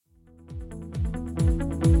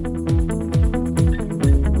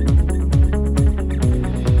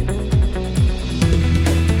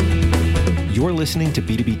listening to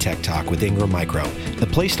B2B Tech Talk with Ingram Micro, the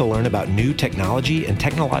place to learn about new technology and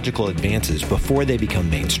technological advances before they become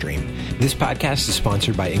mainstream. This podcast is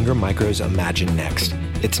sponsored by Ingram Micro's Imagine Next.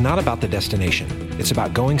 It's not about the destination. It's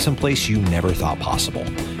about going someplace you never thought possible.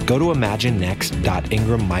 Go to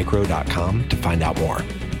imaginenext.ingrammicro.com to find out more.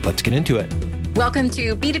 Let's get into it. Welcome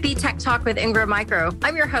to B2B Tech Talk with Ingram Micro.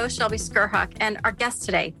 I'm your host, Shelby Skrhak, and our guest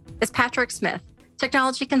today is Patrick Smith,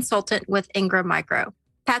 technology consultant with Ingram Micro.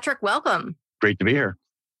 Patrick, welcome. Great to be here.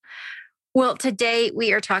 Well, today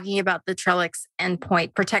we are talking about the Trellix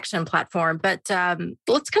endpoint protection platform, but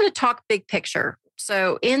let's kind of talk big picture.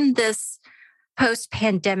 So in this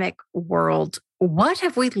post-pandemic world, what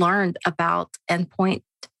have we learned about endpoint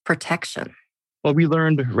protection? Well, we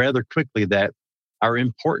learned rather quickly that our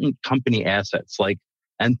important company assets like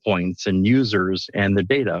endpoints and users and the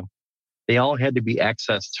data, they all had to be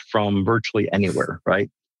accessed from virtually anywhere,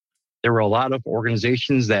 right? There were a lot of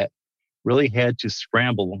organizations that really had to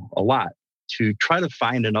scramble a lot to try to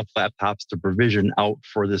find enough laptops to provision out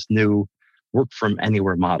for this new work from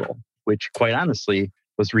anywhere model, which quite honestly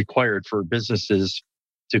was required for businesses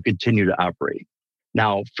to continue to operate.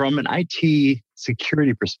 Now, from an IT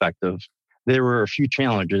security perspective, there were a few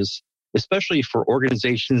challenges, especially for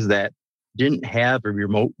organizations that didn't have a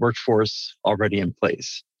remote workforce already in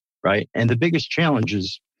place, right? And the biggest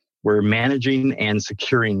challenges were managing and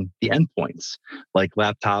securing the endpoints, like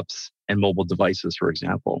laptops and mobile devices, for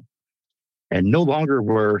example. And no longer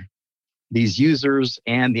were these users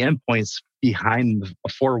and the endpoints behind the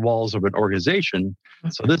four walls of an organization.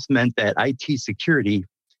 So this meant that IT security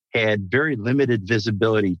had very limited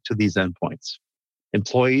visibility to these endpoints.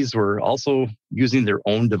 Employees were also using their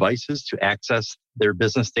own devices to access their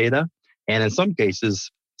business data, and in some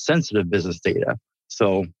cases, sensitive business data.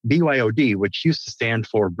 So BYOD, which used to stand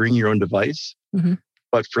for bring your own device,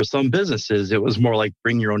 but for some businesses, it was more like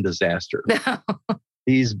bring your own disaster.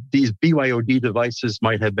 These BYOD devices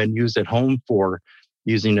might have been used at home for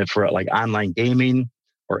using it for like online gaming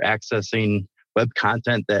or accessing web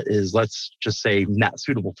content that is, let's just say, not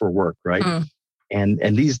suitable for work, right?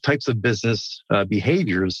 And these types of business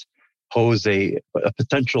behaviors pose a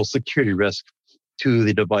potential security risk to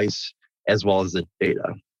the device as well as the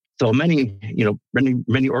data. So many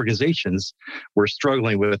organizations were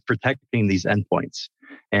struggling with protecting these endpoints.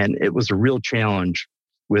 And it was a real challenge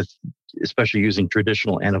with especially using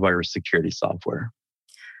traditional antivirus security software.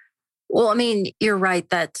 Well, I mean, you're right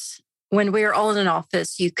that when we were all in an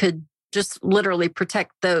office, you could just literally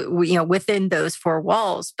protect within those four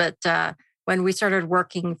walls. But when we started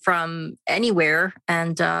working from anywhere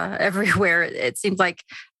and everywhere, it seems like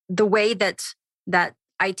the way that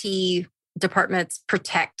IT departments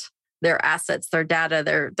protect their assets, their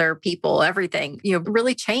data, their people, everything,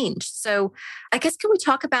 really changed. So I guess, can we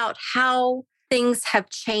talk about how things have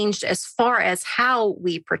changed as far as how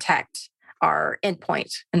we protect our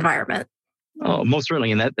endpoint environment? Oh, most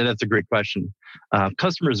certainly. And that's a great question.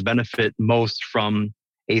 Customers benefit most from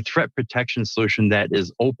a threat protection solution that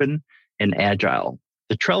is open and agile.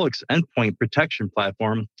 The Trellix endpoint protection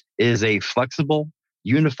platform is a flexible,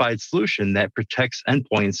 unified solution that protects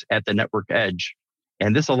endpoints at the network edge.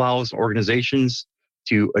 And this allows organizations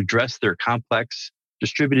to address their complex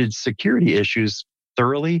distributed security issues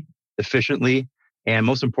thoroughly, efficiently, and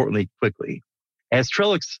most importantly, quickly. As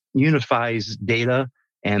Trellix unifies data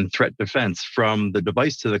and threat defense from the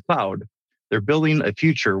device to the cloud, they're building a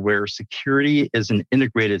future where security is an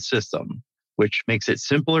integrated system, which makes it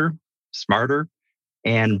simpler, smarter,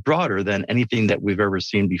 and broader than anything that we've ever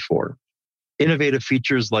seen before. Innovative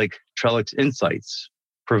features like Trellix Insights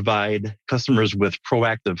provide customers with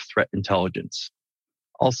proactive threat intelligence.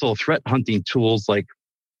 Also, threat hunting tools like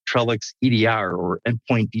Trellix EDR or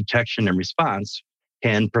endpoint detection and response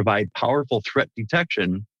can provide powerful threat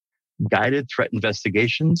detection, guided threat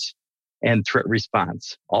investigations, and threat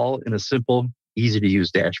response, all in a simple,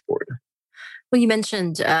 easy-to-use dashboard. Well, you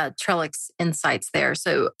mentioned Trellix Insights there.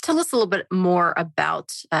 So tell us a little bit more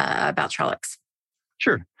about Trellix.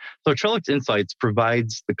 Sure. So Trellix Insights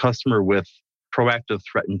provides the customer with proactive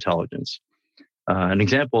threat intelligence. An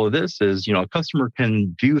example of this is, a customer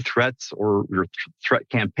can view threats or threat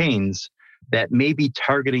campaigns that may be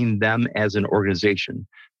targeting them as an organization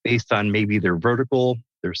based on maybe their vertical,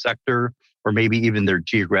 their sector, or maybe even their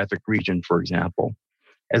geographic region, for example.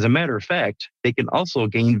 As a matter of fact, they can also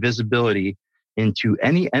gain visibility into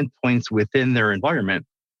any endpoints within their environment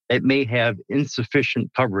that may have insufficient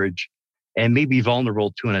coverage and may be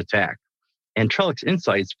vulnerable to an attack. And Trellix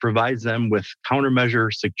Insights provides them with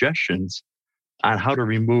countermeasure suggestions on how to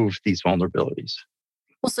remove these vulnerabilities.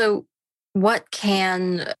 Well, so what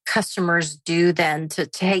can customers do then to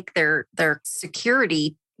take their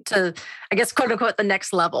security to, I guess, quote unquote, the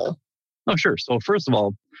next level? Oh, sure. So first of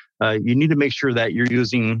all, you need to make sure that you're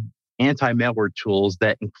using anti-malware tools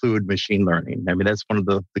that include machine learning. I mean, that's one of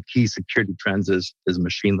the key security trends is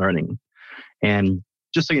machine learning. And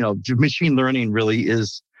just so you know, machine learning really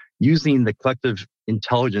is using the collective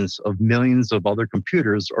intelligence of millions of other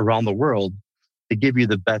computers around the world to give you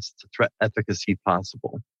the best threat efficacy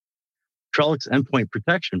possible. Trellix Endpoint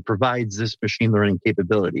Protection provides this machine learning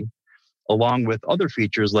capability, along with other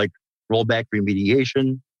features like rollback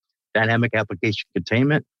remediation, dynamic application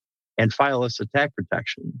containment, and fileless attack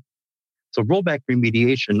protection. So rollback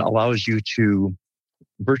remediation allows you to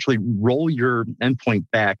virtually roll your endpoint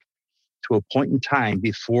back to a point in time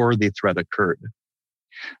before the threat occurred.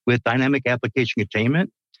 With dynamic application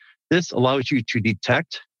containment, this allows you to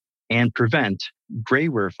detect and prevent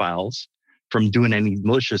grayware files from doing any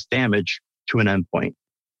malicious damage to an endpoint.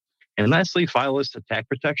 And lastly, fileless attack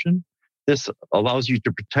protection. This allows you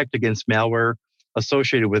to protect against malware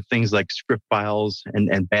associated with things like script files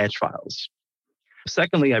and batch files.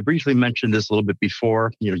 Secondly, I briefly mentioned this a little bit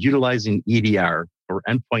before, utilizing EDR or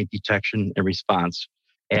endpoint detection and response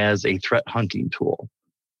as a threat hunting tool.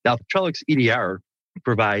 Now, Trellix EDR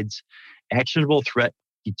provides actionable threat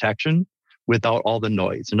detection without all the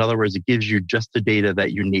noise. In other words, it gives you just the data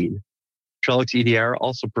that you need. Trellix EDR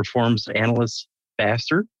also performs analysts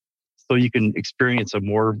faster, so you can experience a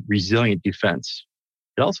more resilient defense.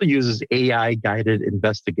 It also uses AI-guided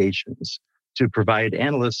investigations to provide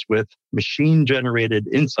analysts with machine-generated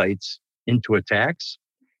insights into attacks,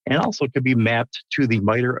 and also can be mapped to the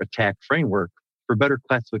MITRE ATT&CK framework for better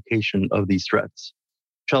classification of these threats.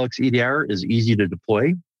 Trellix EDR is easy to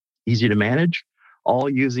deploy, easy to manage, all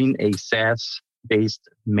using a SaaS-based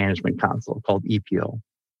management console called EPO.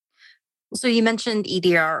 So you mentioned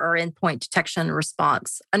EDR or endpoint detection and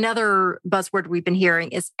response. Another buzzword we've been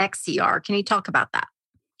hearing is XDR. Can you talk about that?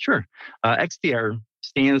 Sure. XDR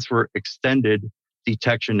stands for Extended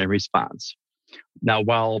Detection and Response. Now,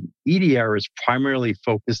 while EDR is primarily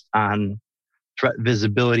focused on threat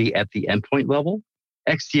visibility at the endpoint level,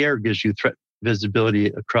 XDR gives you threat visibility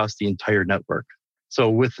across the entire network. So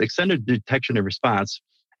with Extended Detection and Response,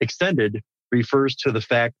 extended refers to the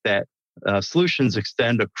fact that solutions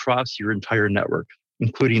extend across your entire network,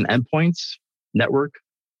 including endpoints, network,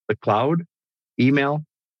 the cloud, email,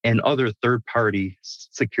 and other third-party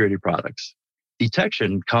security products.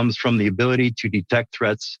 Detection comes from the ability to detect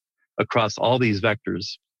threats across all these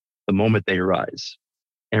vectors the moment they arise.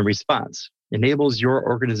 And response enables your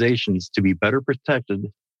organizations to be better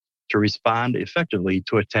protected to respond effectively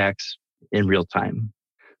to attacks in real time.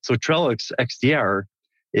 So Trellix XDR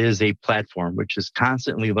is a platform which is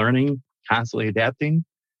constantly learning, constantly adapting,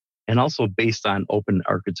 and also based on open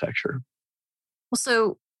architecture. Well,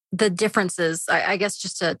 so the differences, I guess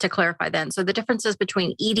just to clarify then, so the differences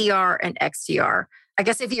between EDR and XDR, I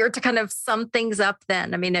guess if you were to kind of sum things up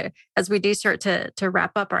then, I mean, as we do start to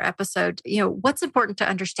wrap up our episode, what's important to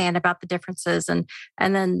understand about the differences and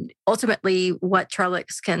then ultimately what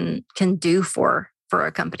Trellix can do for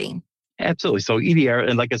a company? Absolutely. So EDR,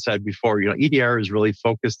 and like I said before, EDR is really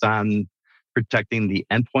focused on protecting the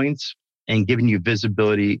endpoints and giving you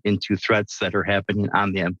visibility into threats that are happening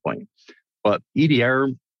on the endpoint. But EDR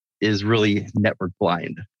is really network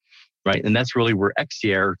blind, right? And that's really where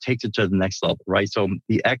XDR takes it to the next level, right? So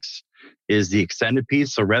the X is the extended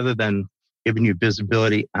piece. So rather than giving you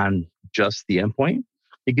visibility on just the endpoint,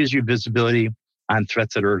 it gives you visibility on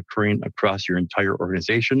threats that are occurring across your entire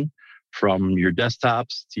organization, from your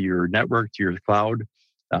desktops to your network, to your cloud,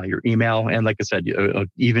 your email, and like I said,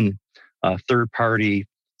 even third-party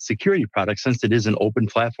security products. Since it is an open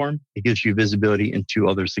platform, it gives you visibility into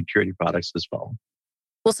other security products as well.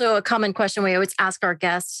 Well, so a common question we always ask our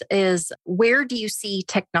guests is, where do you see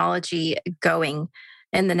technology going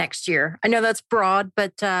in the next year? I know that's broad,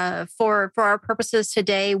 but for our purposes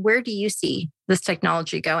today, where do you see this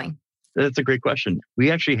technology going? That's a great question.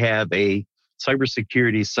 We actually have a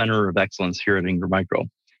cybersecurity center of excellence here at Ingram Micro,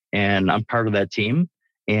 and I'm part of that team.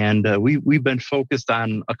 And we've been focused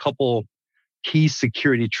on a couple key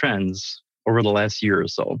security trends over the last year or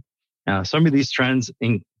so. Some of these trends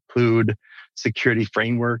include security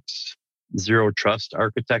frameworks, zero trust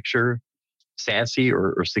architecture, SASE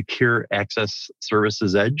or Secure Access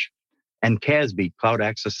Services Edge, and CASB, Cloud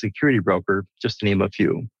Access Security Broker, just to name a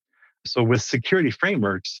few. So with security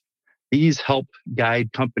frameworks, these help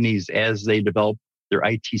guide companies as they develop their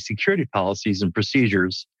IT security policies and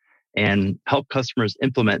procedures and help customers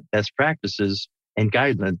implement best practices and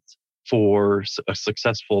guidelines for a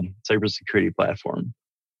successful cybersecurity platform.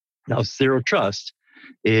 Now, Zero Trust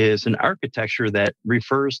is an architecture that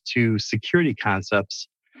refers to security concepts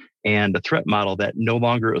and a threat model that no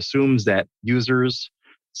longer assumes that users,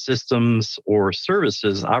 systems, or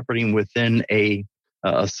services operating within a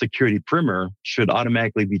security perimeter should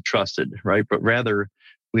automatically be trusted, right? But rather,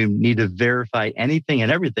 we need to verify anything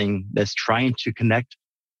and everything that's trying to connect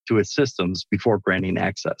to its systems before granting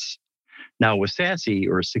access. Now, with SASE,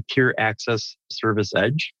 or Secure Access Service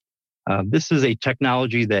Edge, this is a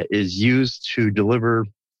technology that is used to deliver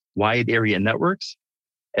wide area networks,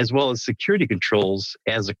 as well as security controls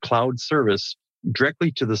as a cloud service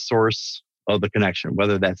directly to the source of the connection,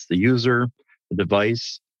 whether that's the user, the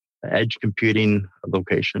device, the edge computing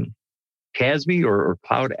location. CASB, or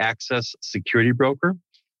Cloud Access Security Broker,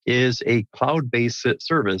 is a cloud-based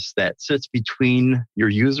service that sits between your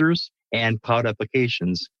users and cloud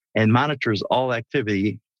applications and monitors all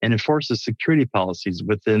activity and enforces security policies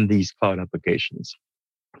within these cloud applications.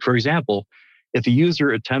 For example, if a user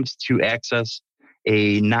attempts to access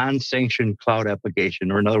a non-sanctioned cloud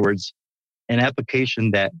application, or in other words, an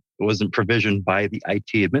application that wasn't provisioned by the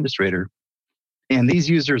IT administrator, and these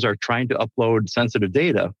users are trying to upload sensitive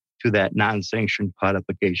data to that non-sanctioned cloud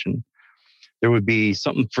application, there would be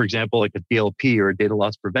something, for example, like a DLP, or a data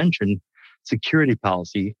loss prevention security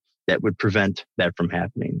policy that would prevent that from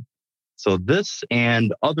happening. So this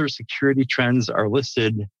and other security trends are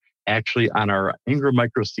listed actually on our Ingram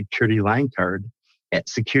Micro security line card at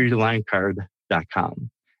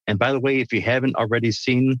securitylinecard.com. And by the way, if you haven't already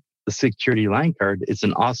seen the security line card, it's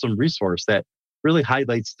an awesome resource that really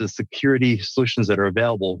highlights the security solutions that are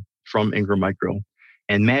available from Ingram Micro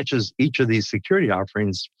and matches each of these security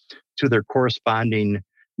offerings to their corresponding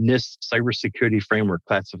NIST cybersecurity framework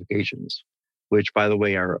classifications, which, by the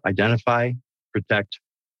way, are identify, protect,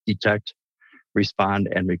 detect, respond,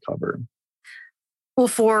 and recover. Well,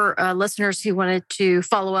 for listeners who wanted to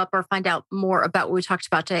follow up or find out more about what we talked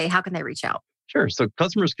about today, how can they reach out? Sure. So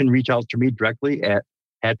customers can reach out to me directly at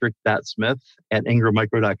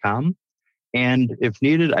patrick.smith@ingrammicro.com. And if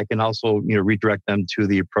needed, I can also redirect them to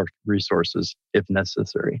the appropriate resources if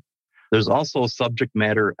necessary. There's also subject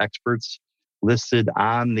matter experts listed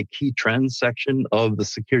on the key trends section of the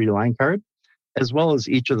security line card, as well as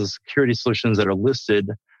each of the security solutions that are listed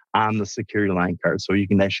on the security line card. So you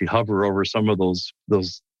can actually hover over some of those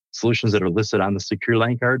solutions that are listed on the security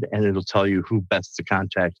line card, and it'll tell you who best to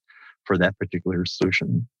contact for that particular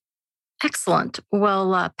solution. Excellent.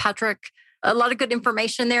 Well, Patrick, a lot of good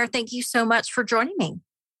information there. Thank you so much for joining me.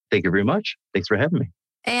 Thank you very much. Thanks for having me.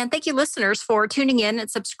 And thank you, listeners, for tuning in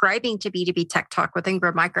and subscribing to B2B Tech Talk with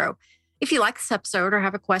Ingram Micro. If you like this episode or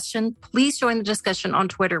have a question, please join the discussion on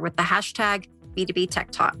Twitter with the hashtag B2B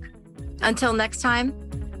Tech Talk. Until next time,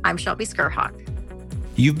 I'm Shelby Skurhawk.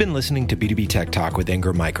 You've been listening to B2B Tech Talk with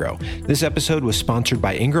Ingram Micro. This episode was sponsored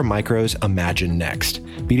by Ingram Micro's Imagine Next.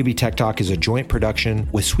 B2B Tech Talk is a joint production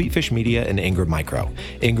with Sweetfish Media and Ingram Micro.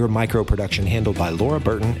 Ingram Micro production handled by Laura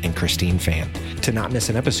Burton and Christine Fan. To not miss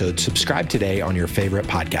an episode, subscribe today on your favorite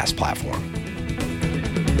podcast platform.